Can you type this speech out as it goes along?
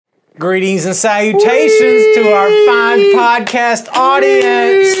Greetings and salutations to our fine podcast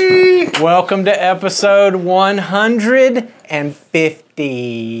audience. Welcome to episode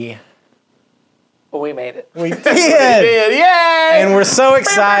 150. Well, we made it. We did. Yay! And we're so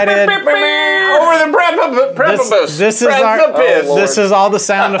excited. Over the precipice. This is all the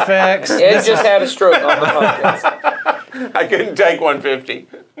sound effects. Ed just had a stroke on the podcast. I couldn't take 150.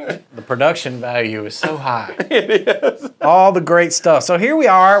 The production value is so high. It is. All the great stuff. So here we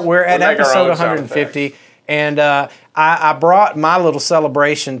are. We're at episode 150. And I brought my little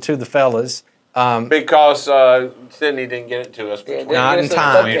celebration to the fellas. Because Sydney didn't get it to us. Not in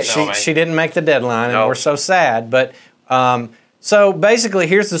time. She didn't make the deadline, and we're so sad. But so basically,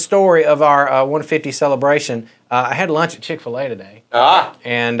 here's the story of our 150 celebration. I had lunch at Chick-fil-A today,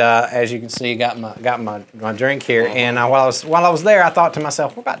 and as you can see, got my drink here. And while I was there, I thought to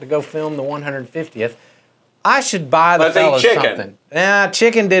myself, we're about to go film the 150th. I should buy the fellas something. Nah,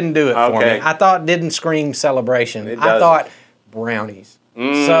 chicken didn't do it for me. I thought didn't scream celebration. I thought brownies.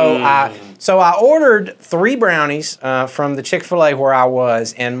 So I ordered 3 brownies from the Chick-fil-A where I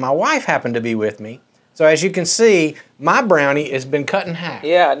was, and my wife happened to be with me. So as you can see, my brownie has been cut in half.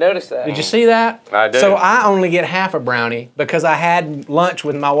 Yeah, I noticed that. Did you see that? I did. So I only get half a brownie because I had lunch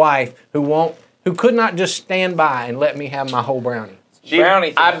with my wife who could not just stand by and let me have my whole brownie.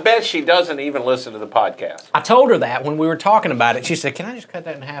 I bet she doesn't even listen to the podcast. I told her that when we were talking about it. She said, "Can I just cut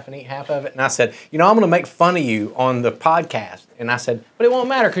that in half and eat half of it?" And I said, "I'm going to make fun of you on the podcast." And I said, "But it won't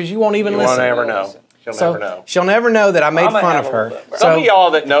matter because you won't even listen." She'll never know. She'll never know. She'll never know that I made fun of her. Some of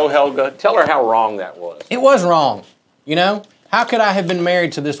y'all that know Helga, tell her how wrong that was. It was wrong. You know? How could I have been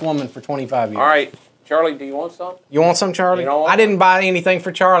married to this woman for 25 years? All right. Charlie, do you want some? You want some, Charlie? I didn't buy anything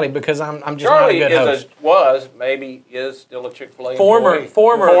for Charlie because I'm just Charlie not a good host. is still a Chick-fil-A employee.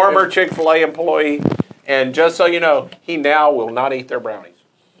 Former Chick-fil-A employee. And just so you know, he now will not eat their brownies.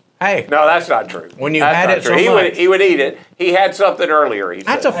 Hey. No, that's not true. When you had it so much. He would eat it. He had something earlier, he said.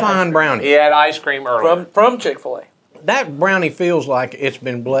 That's a fine brownie. He had ice cream earlier. From Chick-fil-A. That brownie feels like it's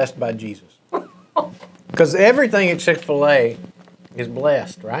been blessed by Jesus. Because everything at Chick-fil-A is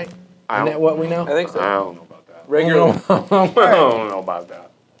blessed, right? Isn't that what we know? I think so. I don't know about that. Regular. I don't know about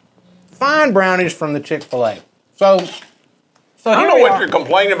that. Fine brownies from the Chick-fil-A. So I don't know what you're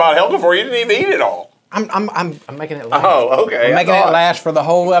complaining about Helga for. You didn't even eat it all. I'm making it last. Oh, okay. I'm making it last for the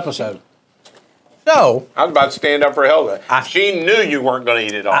whole episode. So I was about to stand up for Helga. She knew you weren't going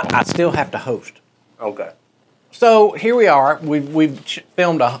to eat it all. I still have to host. Okay. So here we are. We've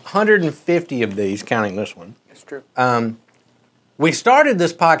filmed 150 of these, counting this one. It's true. We started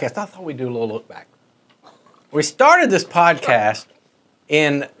this podcast. I thought we'd do a little look back. We started this podcast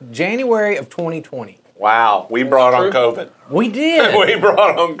in January of 2020. Wow. We brought on COVID. We did. We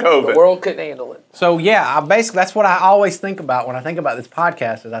brought on COVID. The world couldn't handle it. So yeah, basically that's what I always think about when I think about this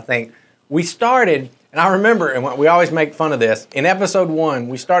podcast. Is I think we started, and I remember, and we always make fun of this. In episode 1,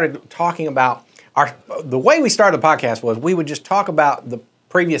 we started talking about the way we started the podcast was we would just talk about the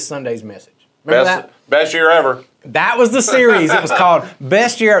previous Sunday's message. Remember that? Best year ever. That was the series. It was called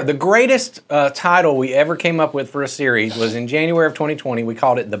Best Year. The greatest title we ever came up with for a series was in January of 2020. We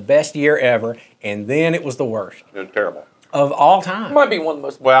called it The Best Year Ever, and then it was the worst. It was terrible. Of all time. It might be one of the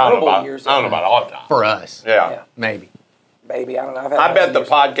most memorable years. I don't know about all time. For us. Yeah. Maybe. Maybe. I don't know. I bet the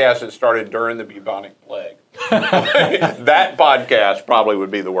podcast that started during the bubonic plague. That podcast probably would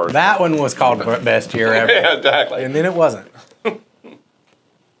be the worst. That one was called Best Year Ever. Yeah, exactly. And then it wasn't.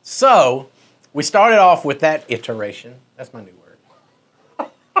 So, we started off with that iteration. That's my new word.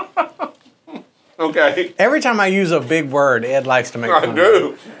 Okay. Every time I use a big word, Ed likes to make fun of me. I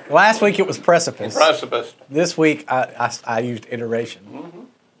do. Last week it was precipice. Precipice. This week I used iteration. Mm-hmm.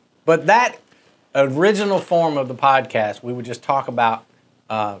 But that original form of the podcast, we would just talk about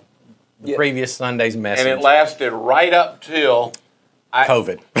the previous Sunday's message. And it lasted right up till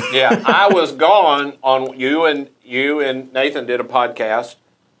COVID. Yeah, I was gone on you and Nathan did a podcast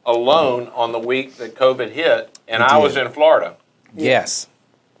alone on the week that COVID hit, and I was in Florida. Yes.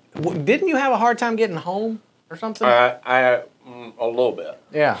 Didn't you have a hard time getting home or something? A little bit.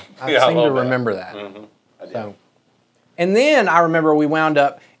 Yeah, I seem to remember that. Mm-hmm. I did. So, and then I remember we wound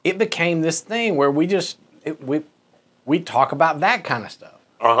up. It became this thing where we talk about that kind of stuff.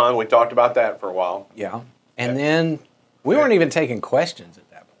 We talked about that for a while. Yeah, and then we weren't even taking questions at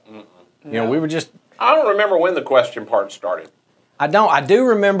that point. You know, we were just. I don't remember when the question part started. I don't. I do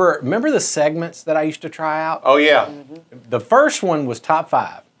remember. Remember the segments that I used to try out? Oh yeah. Mm-hmm. The first one was top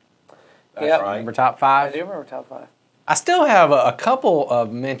 5. That's right. Remember top 5? I do remember top 5. I still have a couple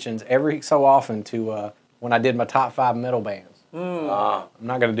of mentions every so often to when I did my top 5 metal bands. I'm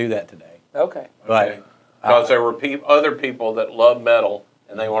not going to do that today. Okay. But because there were other people that love metal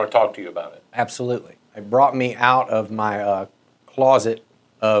and they want to talk to you about it. Absolutely. It brought me out of my closet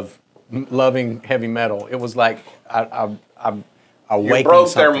of loving heavy metal. It was like I awakened You broke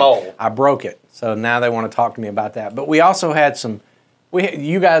something. their mold. I broke it. So now they want to talk to me about that. But we also had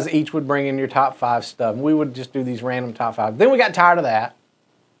you guys each would bring in your top 5 stuff. We would just do these random top 5. Then we got tired of that.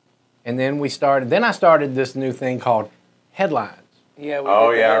 And then I started this new thing called headlines. Yeah.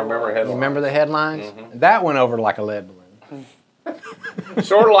 I remember headlines. You remember the headlines? Mm-hmm. That went over like a lead balloon.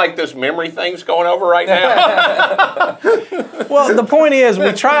 Sort of like this memory thing's going over right now. Well, the point is,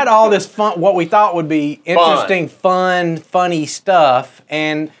 we tried all this fun, what we thought would be interesting, fun, funny stuff,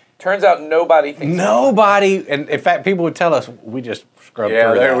 and turns out nobody thinks. And in fact, people would tell us we just scrubbed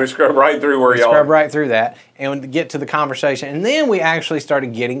through that. We scrubbed right through where y'all. Scrubbed right through that, and get to the conversation, and then we actually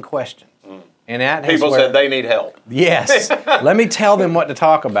started getting questions. And that people said they need help. Yes, let me tell them what to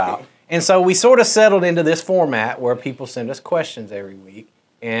talk about. And so we sort of settled into this format where people send us questions every week,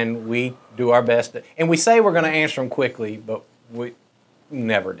 and we do our best. And we say we're going to answer them quickly, but we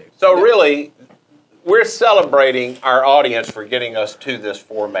never do. So really, we're celebrating our audience for getting us to this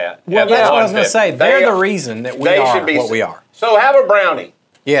format. Well, that's what I was going to say. They're the reason that we are what we are. So have a brownie.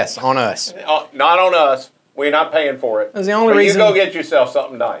 Yes, on us. Not on us. We're not paying for it. That's the only reason. You go get yourself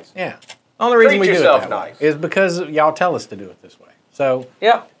something nice. Yeah. The only reason we do it that nice. way is because y'all tell us to do it this way. So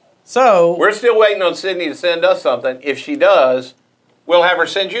yeah. So we're still waiting on Sydney to send us something. If she does, we'll have her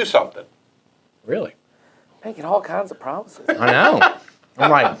send you something. Really? Making all kinds of promises. I know.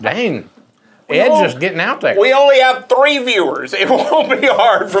 I'm like, dang. Ed's just getting out there. We only have 3 viewers. It won't be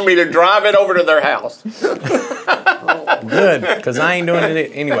hard for me to drive it over to their house. Good, because I ain't doing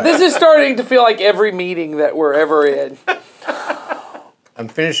it anyway. This is starting to feel like every meeting that we're ever in. I'm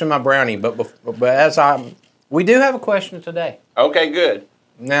finishing my brownie, but we do have a question today. Okay, good.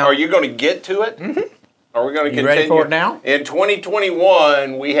 Now, are you going to get to it? Mm-hmm. Are we going to continue? You ready for it now? In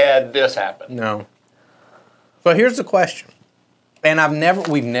 2021, we had this happen. No. So here's the question, and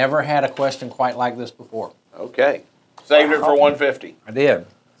we've never had a question quite like this before. Okay, saved it for 150. I did.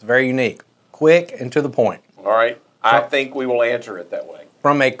 It's very unique, quick, and to the point. All right. I think we will answer it that way.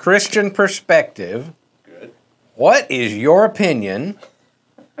 From a Christian perspective, good. What is your opinion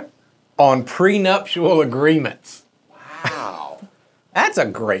on prenuptial agreements? Wow. That's a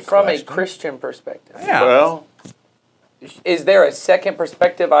great From question. a Christian perspective. Yeah. Well, is there a second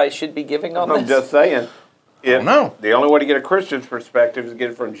perspective I should be giving on this? I'm just saying. No. The only way to get a Christian's perspective is to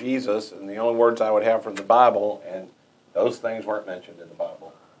get it from Jesus, and the only words I would have from the Bible, and those things weren't mentioned in the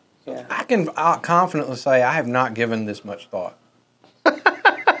Bible. Yeah. I can confidently say I have not given this much thought.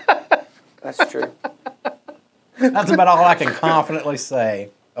 That's true. That's about all I can confidently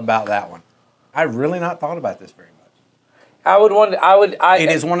say about that one. I've really not thought about this very much. It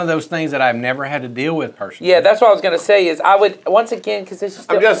is one of those things that I've never had to deal with personally. Yeah, that's what I was going to say. Is I would once again because it's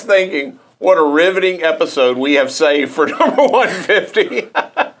just. I'm just thinking, what a riveting episode we have saved for number 150.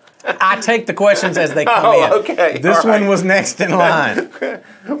 I take the questions as they come in. Okay. This one was next in line.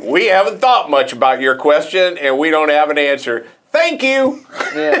 We haven't thought much about your question, and we don't have an answer. Thank you.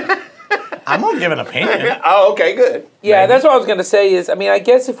 Yeah. I'm going to give an opinion. Oh, okay, good. Yeah, that's what I was going to say is, I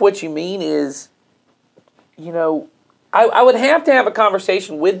guess if what you mean is, I would have to have a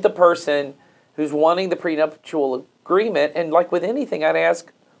conversation with the person who's wanting the prenuptial agreement, and like with anything, I'd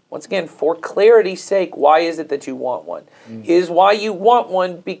ask, once again, for clarity's sake, why is it that you want one? Is why you want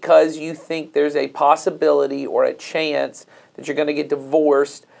one because you think there's a possibility or a chance that you're going to get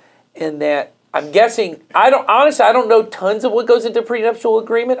divorced, and that I'm guessing, I don't know tons of what goes into prenuptial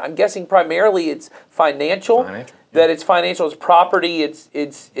agreement. I'm guessing primarily it's financial. That it's financial, it's property, it's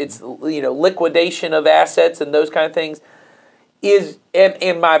liquidation of assets and those kind of things.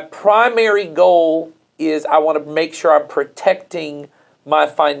 And my primary goal is I want to make sure I'm protecting my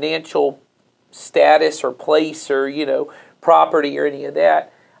financial status or place or property or any of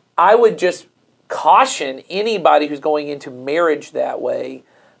that. I would just caution anybody who's going into marriage that way.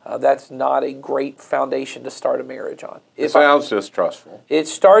 That's not a great foundation to start a marriage on. It sounds distrustful. It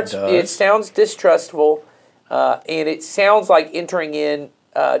sounds distrustful, and it sounds like entering in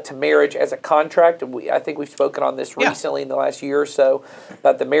to marriage as a contract. I think we've spoken on this recently in the last year or so,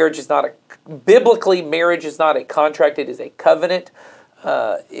 but marriage is not a contract, it is a covenant.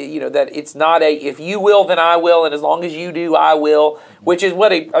 That it's not if you will, then I will, and as long as you do, I will, which is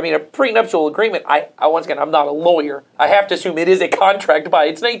what a prenuptial agreement, once again, I'm not a lawyer. I have to assume it is a contract by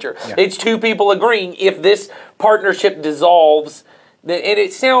its nature. Yeah. It's two people agreeing if this partnership dissolves, and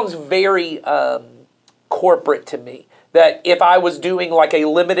it sounds very corporate to me. That if I was doing like a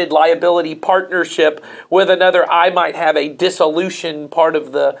limited liability partnership with another, I might have a dissolution part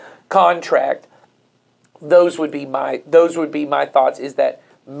of the contract. those would be my thoughts, is that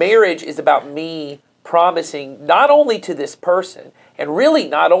marriage is about me promising not only to this person and really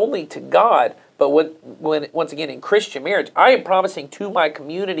not only to God, but when once again in Christian marriage, I am promising to my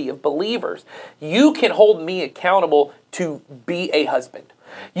community of believers, you can hold me accountable to be a husband.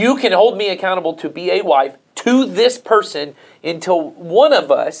 You can hold me accountable to be a wife to this person until one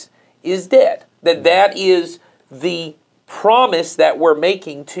of us is dead. That is the promise that we're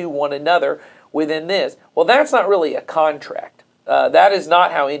making to one another within this. Well, that's not really a contract. That is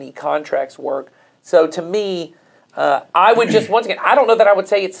not how any contracts work. So to me, I would just, once again, I don't know that I would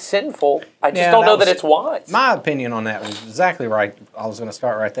say it's sinful. I just don't know that it's wise. My opinion on that was exactly right. I was going to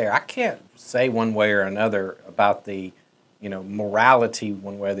start right there. I can't say one way or another about the, morality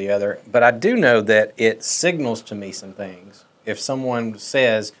one way or the other, but I do know that it signals to me some things. If someone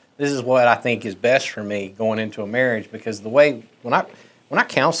says, this is what I think is best for me going into a marriage, because the way, when I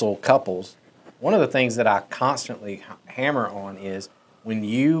counsel couples, one of the things that I constantly hammer on is when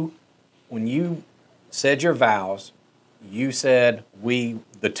you said your vows, you said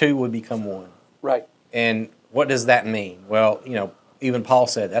the two would become one. Right. And what does that mean? Well, even Paul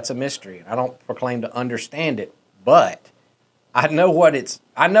said that's a mystery. I don't proclaim to understand it, but I know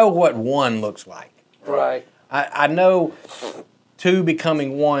what one looks like. Right. I know two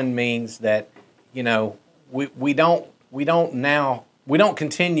becoming one means that, we don't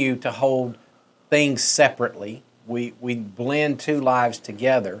continue to hold things separately. We blend two lives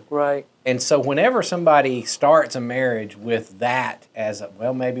together. Right. And so whenever somebody starts a marriage with that as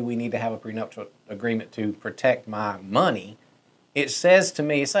maybe we need to have a prenuptial agreement to protect my money, it says to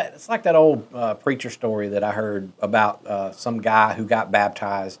me, it's like that old preacher story that I heard about some guy who got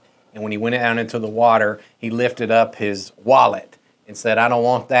baptized, and when he went down into the water, he lifted up his wallet and said, I don't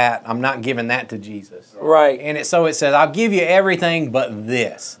want that. I'm not giving that to Jesus. Right. And it says, I'll give you everything but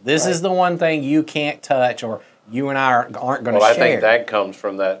this. This is the one thing you can't touch, or you and I aren't going to share. Well, I think that comes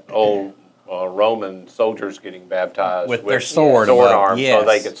from that old Roman soldiers getting baptized with their sword arms, so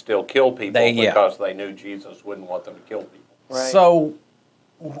they could still kill people because they knew Jesus wouldn't want them to kill people. Right. So,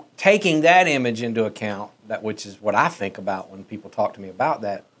 taking that image into account, which is what I think about when people talk to me about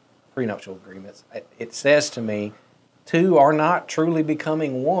that prenuptial agreements, it says to me, two are not truly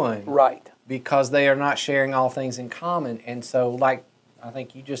becoming one. Right. Because they are not sharing all things in common. And so, like I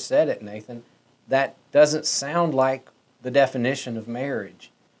think you just said it, Nathan, that doesn't sound like the definition of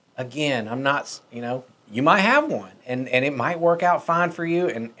marriage. Again, I'm not, you might have one, and it might work out fine for you,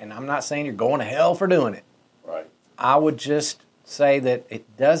 and I'm not saying you're going to hell for doing it. Right. I would just say that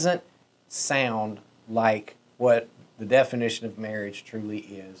it doesn't sound like what the definition of marriage truly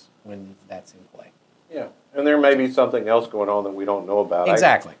is when that's in play. Yeah, and there may be something else going on that we don't know about.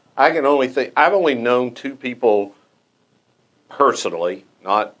 Exactly. I can only think, I've only known two people personally,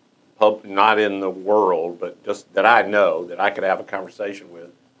 not in the world, but just that I know, that I could have a conversation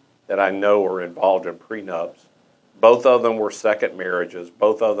with, that I know are involved in prenups. Both of them were second marriages.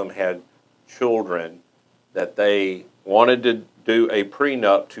 Both of them had children that they wanted to do a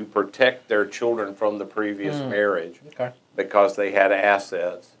prenup to protect their children from the previous marriage because they had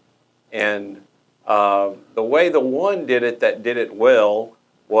assets. And the way the one did it that did it well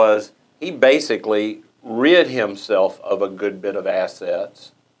was he basically rid himself of a good bit of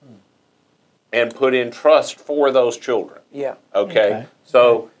assets and put in trust for those children. Yeah. Okay?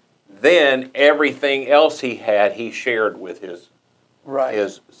 So then everything else he had, he shared with his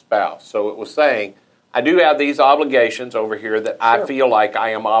spouse. So it was saying, I do have these obligations over here that I feel like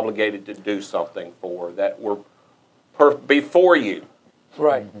I am obligated to do something for, that were before you.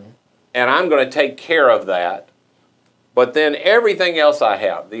 Right. And I'm going to take care of that. But then everything else I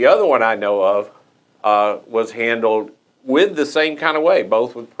have, the other one I know of was handled with the same kind of way,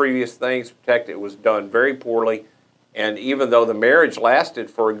 both with previous things protected. It was done very poorly. And even though the marriage lasted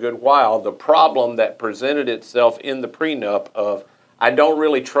for a good while, the problem that presented itself in the prenup of, I don't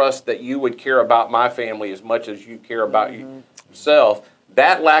really trust that you would care about my family as much as you care about yourself,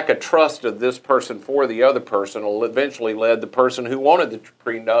 that lack of trust of this person for the other person will eventually led the person who wanted the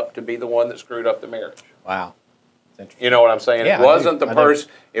prenup to be the one that screwed up the marriage. Wow. You know what I'm saying? Yeah, it wasn't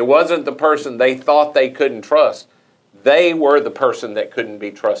the person they thought they couldn't trust. They were the person that couldn't be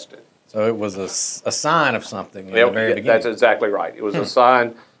trusted. So it was a sign of something in the very beginning. That's exactly right. It was a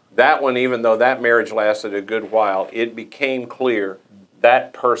sign. That one, even though that marriage lasted a good while, it became clear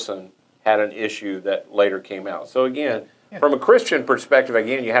that person had an issue that later came out. So again, from a Christian perspective,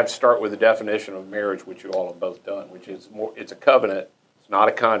 again, you have to start with the definition of marriage, which you all have both done, which is it's a covenant. It's not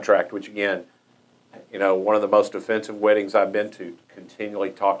a contract, which again, one of the most offensive weddings I've been to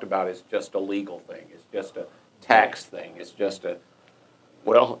continually talked about is just a legal thing. It's just a tax thing. It's just a,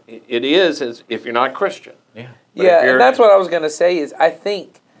 Well, it is if you're not Christian. Yeah. Yeah, and that's what I was going to say is I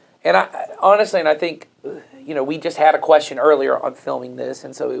think, and I honestly, and I think, we just had a question earlier on filming this,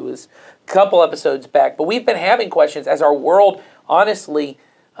 and so it was a couple episodes back, but we've been having questions as our world, honestly,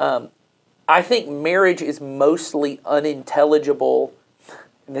 I think marriage is mostly unintelligible,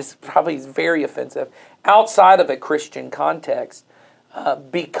 and this probably is very offensive, outside of a Christian context,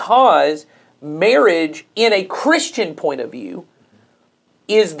 because marriage, in a Christian point of view,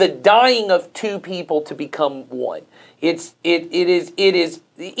 is the dying of two people to become one. It is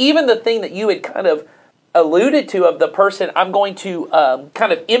even the thing that you had kind of alluded to of the person, I'm going to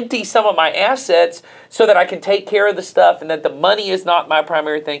kind of empty some of my assets so that I can take care of the stuff and that the money is not my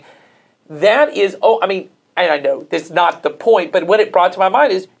primary thing. That is, and I know this is not the point, but what it brought to my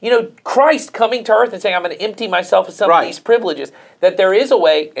mind is, Christ coming to earth and saying, I'm going to empty myself of some of these privileges. That there is a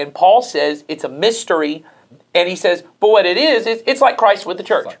way, and Paul says it's a mystery, and he says, but what it is, it's like Christ with the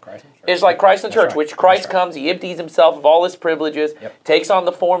church. It's like Christ in the church, which Christ comes, he empties himself of all his privileges, takes on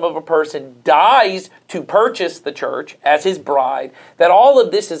the form of a person, dies to purchase the church as his bride, that all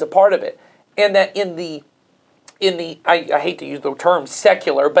of this is a part of it. And that in the I hate to use the term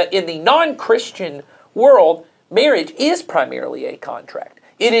secular, but in the non-Christian world, marriage is primarily a contract.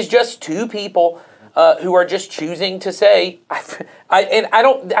 It is just two people who are just choosing to say,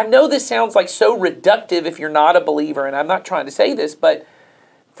 I know this sounds like so reductive if you're not a believer, and I'm not trying to say this, but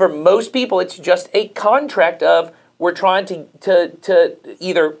for most people, it's just a contract of we're trying to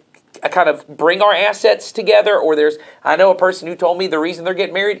either kind of bring our assets together, or I know a person who told me the reason they're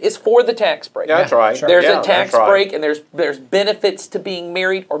getting married is for the tax break. Yeah, that's right. There's a tax break, and there's benefits to being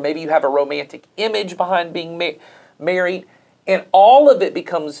married, or maybe you have a romantic image behind being married, and all of it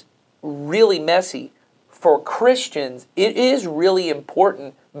becomes really messy. For Christians, it is really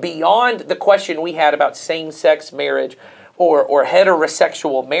important beyond the question we had about same-sex marriage or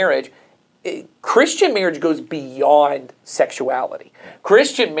heterosexual marriage. Christian marriage goes beyond sexuality.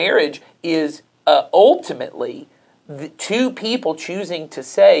 Christian marriage is ultimately the two people choosing to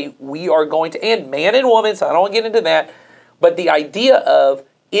say we are going to, and man and woman, so I don't want to get into that, but the idea of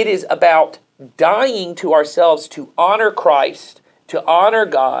it is about dying to ourselves to honor Christ, to honor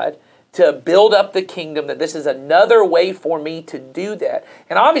God, to build up the kingdom, that this is another way for me to do that.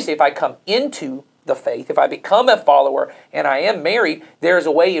 And obviously, if I come into the faith, if I become a follower and I am married, there's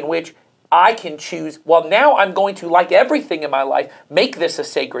a way in which I can choose, well, now I'm going to, like everything in my life, make this a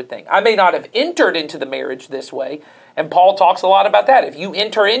sacred thing. I may not have entered into the marriage this way, and Paul talks a lot about that. If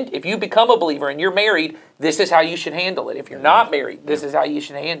you become a believer and you're married, this is how you should handle it. If you're not married, this is how you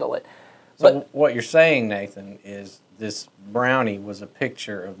should handle it. So what you're saying, Nathan, is this brownie was a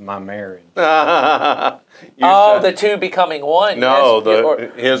picture of my marriage. The two becoming one. No,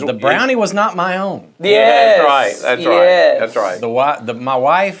 the brownie was not my own. Yes, that's right. My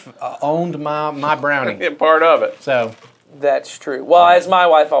wife owned my brownie. Part of it. So that's true. Well, as my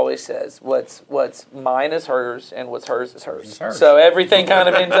wife always says, what's mine is hers, and what's hers is hers. So everything kind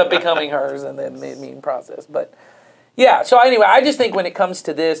of ends up becoming hers, and then the process. But yeah. So anyway, I just think when it comes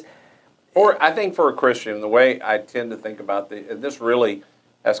to this. Or I think for a Christian, the way I tend to think about this really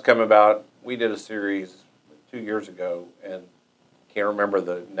has come about. We did a series 2 years ago, and can't remember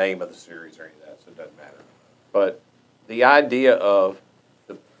the name of the series or any of that, so it doesn't matter. But the idea of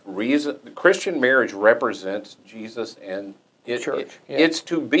the Christian marriage represents Jesus and church. It's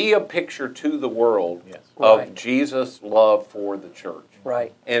to be a picture to the world of Jesus' love for the church.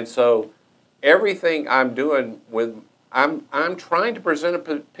 Right. And so everything I'm doing I'm trying to present a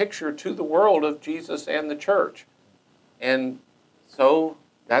picture to the world of Jesus and the church. And so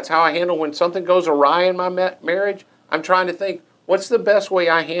that's how I handle when something goes awry in my marriage. I'm trying to think, what's the best way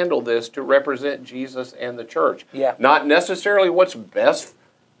I handle this to represent Jesus and the church? Yeah. Not necessarily what's best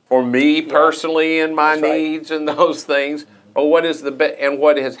for me personally and my needs and those things, but what is the best. And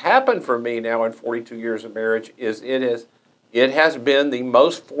what has happened for me now in 42 years of marriage is it has been the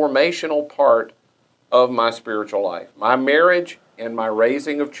most formational part of my spiritual life. My marriage and my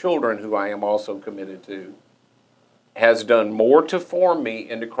raising of children, who I am also committed to, has done more to form me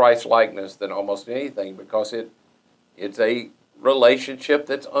into Christ's likeness than almost anything, because it's a relationship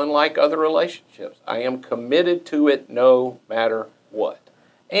that's unlike other relationships. I am committed to it no matter what.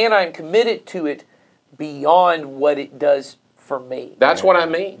 And I'm committed to it beyond what it does for me. That's what I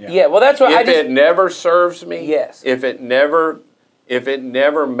mean. Yeah, well, that's what if it never serves me, yes. If it never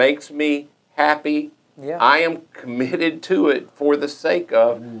makes me happy, I am committed to it for the sake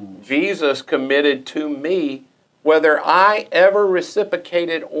of Jesus committed to me, whether I ever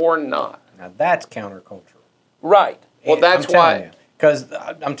reciprocated or not. Now that's countercultural. Right. Well, that's why. Because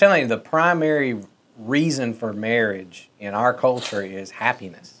I'm telling you, the primary reason for marriage in our culture is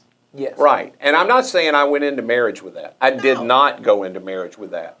happiness. Yes. Right. And I'm not saying I went into marriage with that. I did not go into marriage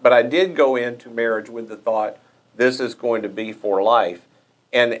with that. But I did go into marriage with the thought, this is going to be for life.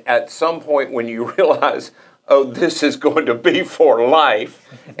 And at some point when you realize, oh, this is going to be for life,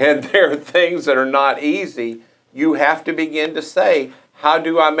 and there are things that are not easy, you have to begin to say, how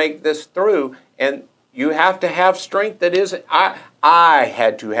do I make this through? And you have to have strength that isn't, I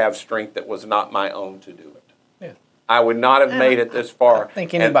had to have strength that was not my own to do it. I would not have made it this far. I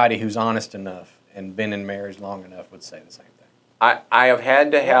think anybody who's honest enough and been in marriage long enough would say the same thing. I have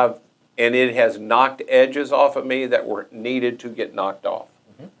had to have, and it has knocked edges off of me that were needed to get knocked off.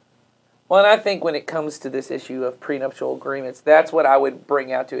 Mm-hmm. Well, and I think when it comes to this issue of prenuptial agreements, that's what I would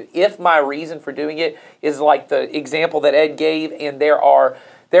bring out to it. If my reason for doing it is like the example that Ed gave, and there are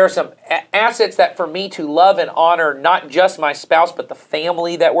some assets that for me to love and honor not just my spouse, but the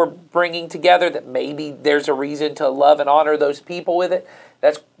family that we're bringing together, that maybe there's a reason to love and honor those people with it,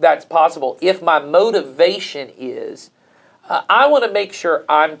 that's possible. If my motivation is, I want to make sure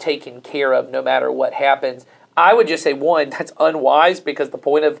I'm taken care of no matter what happens, I would just say, one, that's unwise, because the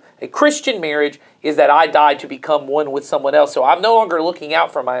point of a Christian marriage is that I die to become one with someone else. So I'm no longer looking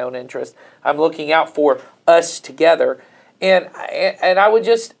out for my own interest. I'm looking out for us together. And I would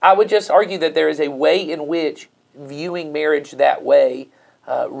just argue that there is a way in which viewing marriage that way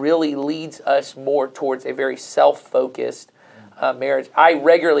really leads us more towards a very self-focused marriage. I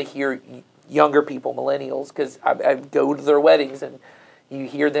regularly hear younger people, millennials, because I go to their weddings, and you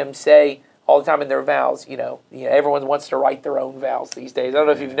hear them say all the time in their vows, you know, everyone wants to write their own vows these days. I don't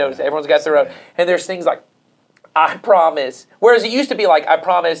know if you've noticed, everyone's got their own. And there's things like, I promise. Whereas it used to be like, I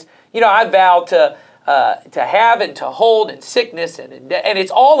promise, I vow to have and to hold in sickness, and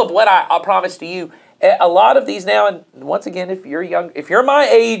it's all of what I promise to you. A lot of these now, and once again, if you're my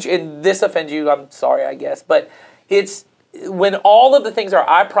age and this offends you, I'm sorry, I guess, but it's when all of the things are,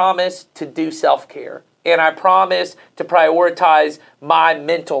 I promise to do self-care, and I promise to prioritize my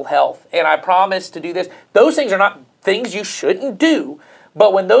mental health, and I promise to do this. Those things are not things you shouldn't do,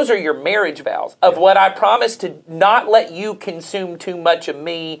 but when those are your marriage vows of what I promise to not let you consume too much of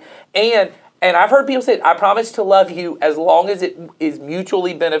me, and I've heard people say, I promise to love you as long as it is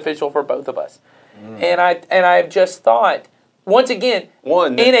mutually beneficial for both of us. And I've just thought, once again,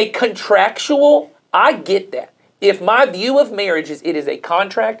 in a contractual, I get that. If my view of marriage is it is a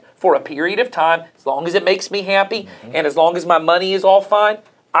contract for a period of time, as long as it makes me happy, and as long as my money is all fine,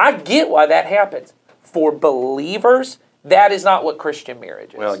 I get why that happens. For believers, that is not what Christian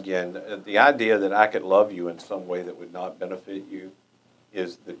marriage is. Well, again, the idea that I could love you in some way that would not benefit you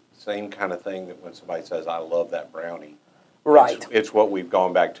is the same kind of thing that when somebody says, I love that brownie. Right. It's what we've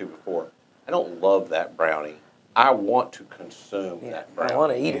gone back to before. I don't love that brownie. I want to consume that brownie. I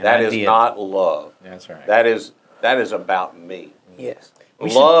want to eat it. That is not love. That's right. That is about me. Yes.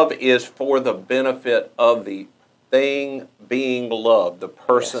 Love is for the benefit of the thing being loved, the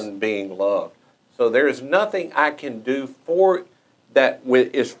person being loved. So there is nothing I can do for that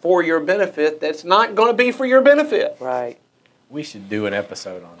is for your benefit that's not going to be for your benefit. Right. We should do an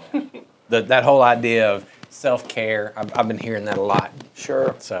episode on that. That whole idea of self-care, I've been hearing that a lot.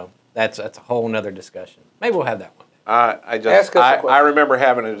 Sure. So that's a whole nother discussion. Maybe we'll have that one. I remember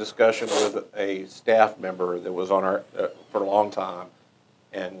having a discussion with a staff member that was on our for a long time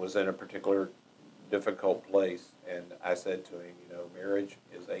and was in a particular difficult place. And I said to him, marriage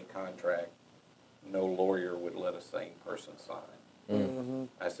is a contract no lawyer would let a sane person sign. Mm-hmm.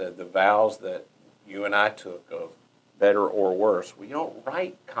 I said, the vows that you and I took of better or worse, we don't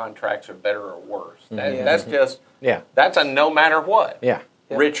write contracts of better or worse. That's just, that's a no matter what. Yeah.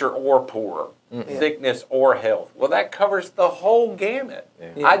 Richer or poorer, sickness or health. Well, that covers the whole gamut.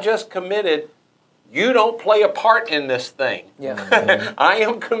 Yeah. I just committed, you don't play a part in this thing. Yeah. I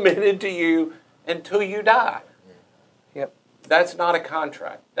am committed to you until you die. Yep. That's not a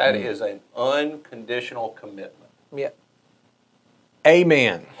contract. That is an unconditional commitment. Yep.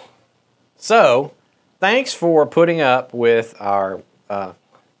 Amen. So, thanks for putting up with our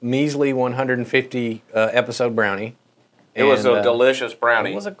measly 150 episode brownie. It was a delicious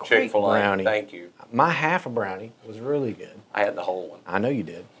brownie. It was a great Chick-fil-A. brownie. Thank you. My half a brownie was really good. I had the whole one. I know you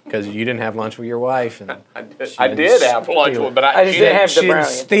did, because you didn't have lunch with your wife. And I did have lunch with, but I just didn't have the brownie. She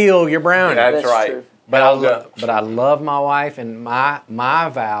didn't steal your brownie. That's right. True. But I love my wife, and my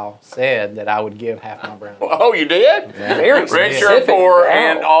vow said that I would give half my brownie. Oh, you did? Yeah. Very Rich or poor,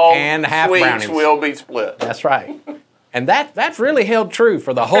 and all and half sweets brownies will be split. That's right. And that's really held true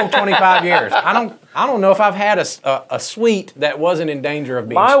for the whole 25 years. I don't know if I've had a sweet that wasn't in danger of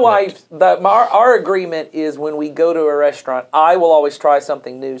being split. Our agreement is when we go to a restaurant, I will always try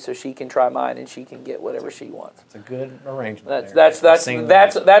something new so she can try mine and she can get whatever she wants. It's a good arrangement. That's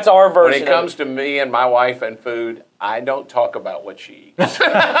our version. When it comes to me and my wife and food, I don't talk about what she eats.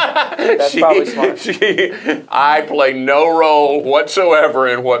 That's probably smart. I play no role whatsoever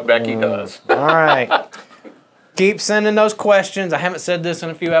in what Becky does. All right. Keep sending those questions. I haven't said this in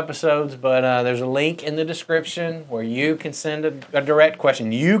a few episodes, but there's a link in the description where you can send a direct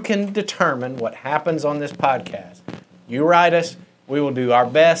question. You can determine what happens on this podcast. You write us. We will do our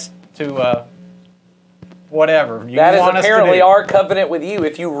best to whatever you that want us to do. That is apparently our covenant with you.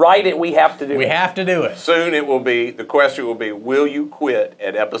 If you write it, we have to do it. We have to do it. Soon it will be, the question will be, will you quit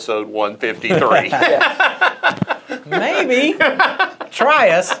at episode 153? Maybe. Try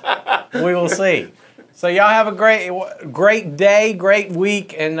us. We will see. So y'all have a great day, great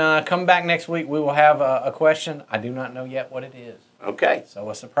week, and come back next week. We will have a question. I do not know yet what it is. Okay. So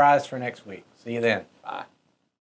a surprise for next week. See you then. Bye.